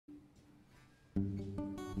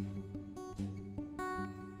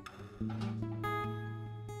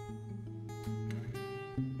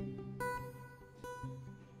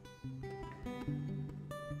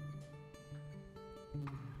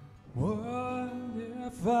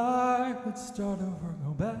if I could start over,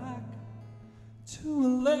 go back to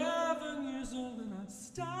 11 years old, and I'd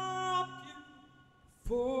stop you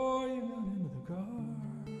before you got into the car?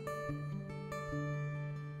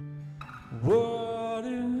 What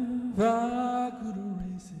if I could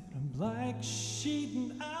erase it, a blank sheet,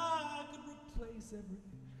 and I could replace every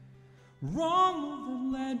wrong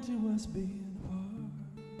move that led to us being apart?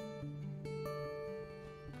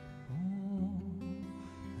 Oh,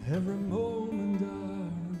 every moment I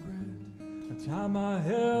regret the time I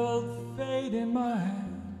held fate in my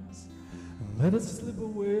hands and let it slip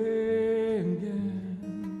away again.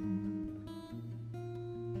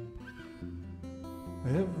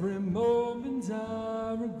 Every moment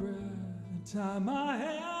I regret the time I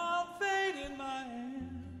held fate in my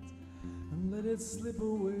hands and let it slip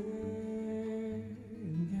away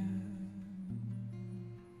again.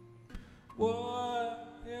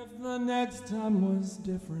 What if the next time was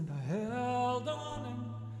different? I held on and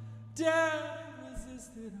dared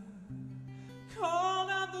resisted. I called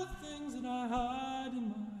out the things that I hide in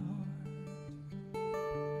my heart.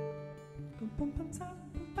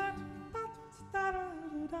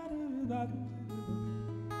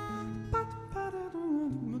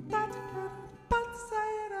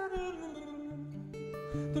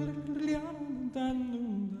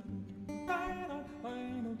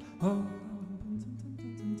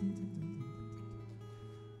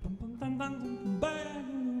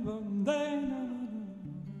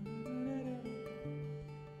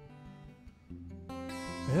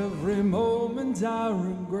 Every moment I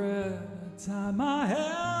regret the time I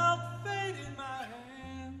held fate in my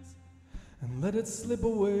hands and let it slip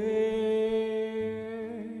away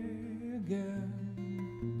again.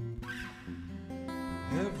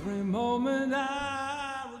 Every moment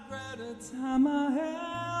I regret the time I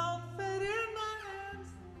held fate in my hands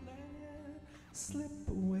and let it slip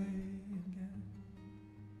away again.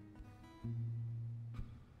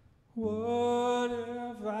 What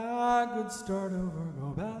if I could start over,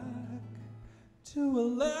 go back to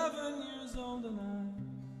 11 years old, and I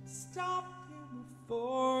stopped you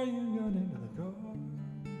before you got into the car?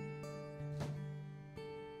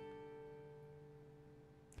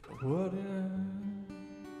 What if